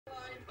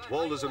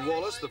Walters and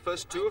Wallace, the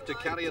first two, have to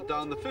carry it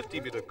down the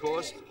 50-meter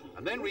course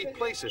and then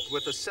replace it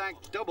with a sack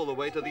double the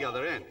way to the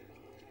other end.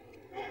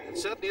 It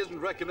certainly isn't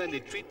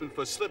recommended treatment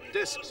for slipped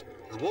discs.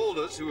 And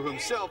Walters, who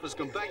himself has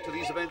come back to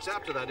these events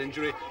after that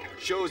injury,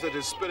 shows that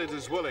his spirit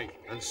is willing,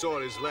 and so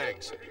are his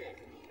legs.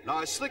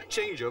 Now, a slick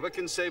changeover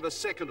can save a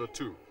second or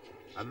two,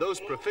 and those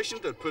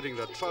proficient at putting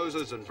their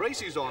trousers and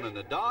braces on in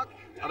the dark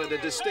are at a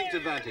distinct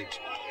advantage.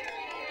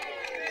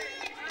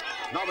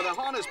 Now, with a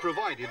harness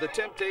provided, the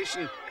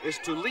temptation is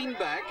to lean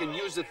back and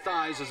use the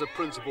thighs as a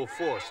principal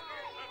force.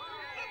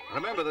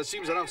 Remember, there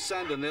seems enough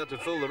sand in there to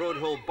fill the road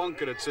hole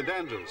bunker at St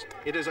Andrews.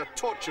 It is a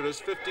torturous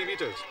 50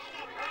 meters.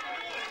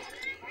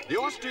 The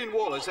Austrian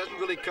Wallace hasn't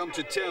really come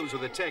to terms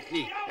with the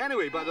technique.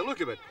 Anyway, by the look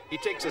of it, he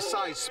takes a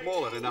size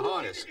smaller in a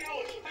harness.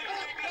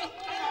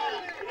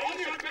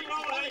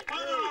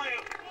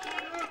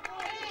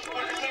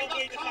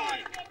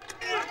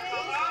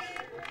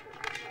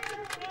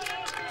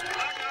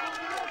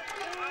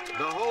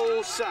 The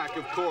whole sack,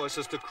 of course,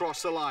 has to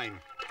cross the line.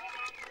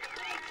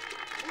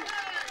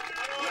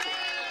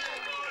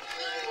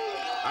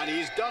 And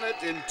he's done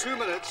it in 2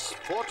 minutes,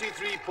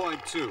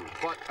 43.2,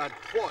 but at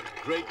what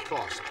great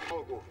cost.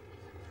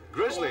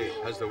 Grizzly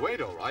has the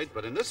weight all right,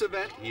 but in this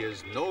event, he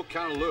is no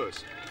Carl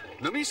Lewis.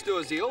 Namisto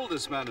is the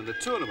oldest man in the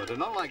tournament,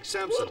 and unlike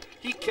Samson,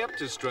 he kept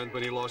his strength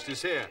when he lost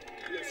his hair.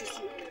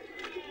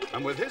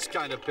 And with his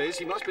kind of pace,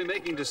 he must be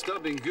making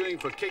disturbing viewing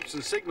for Capes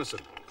and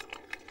Sigmason.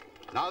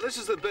 Now, this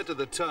is the bit of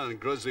the turn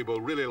Grizzly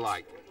will really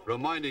like,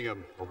 reminding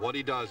him of what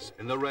he does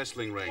in the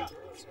wrestling ring.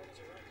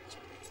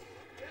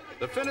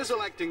 The Finn is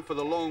electing for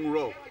the long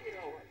rope,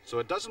 so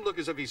it doesn't look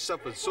as if he's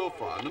suffered so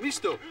far.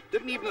 Namisto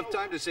didn't even have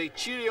time to say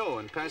cheerio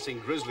in passing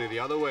Grizzly the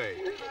other way.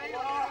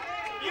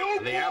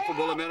 And the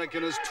affable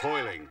American is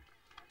toiling.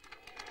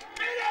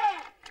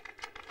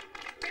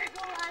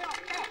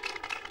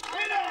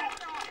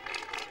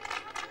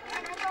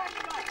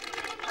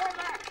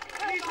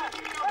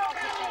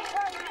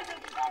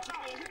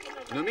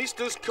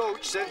 Namisto's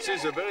coach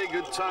senses a very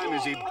good time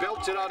as he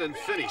belts it out and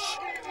finish.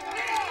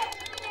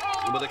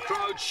 And with the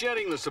crowd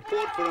sharing the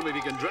support for him, if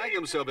he can drag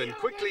himself in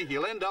quickly,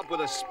 he'll end up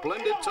with a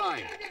splendid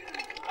time.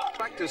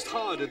 Practiced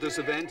hard at this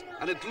event,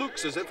 and it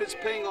looks as if it's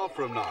paying off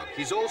for him now.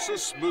 He's also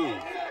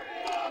smooth.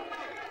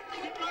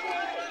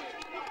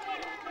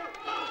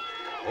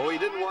 Oh, he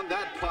didn't want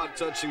that part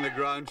touching the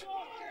ground.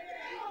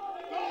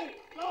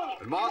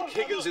 And Mark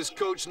Higgins, his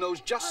coach, knows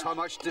just how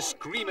much to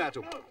scream at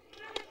him.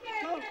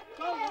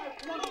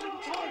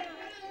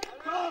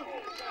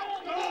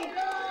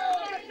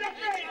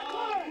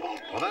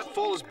 Well, that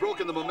fall has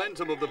broken the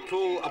momentum of the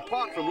pool,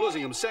 apart from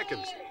losing him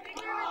seconds.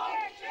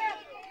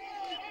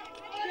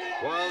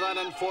 Well, that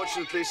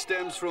unfortunately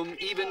stems from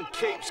even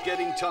Capes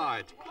getting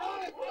tired.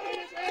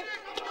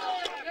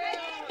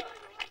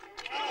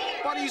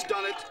 But he's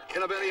done it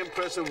in a very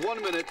impressive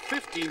 1 minute,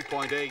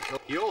 15.8.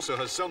 He also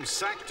has some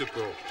sack to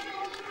pull.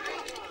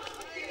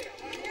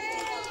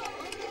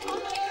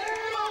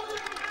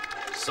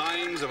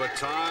 Signs of a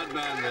tired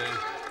man there.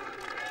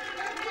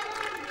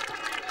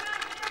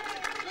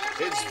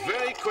 It's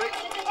very quick,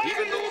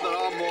 even though there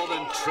are more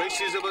than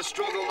traces of a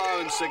struggle now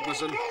in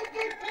Sigmason.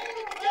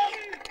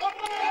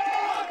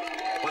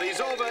 But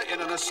he's over in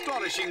an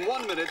astonishing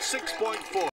 1 minute, 6.4.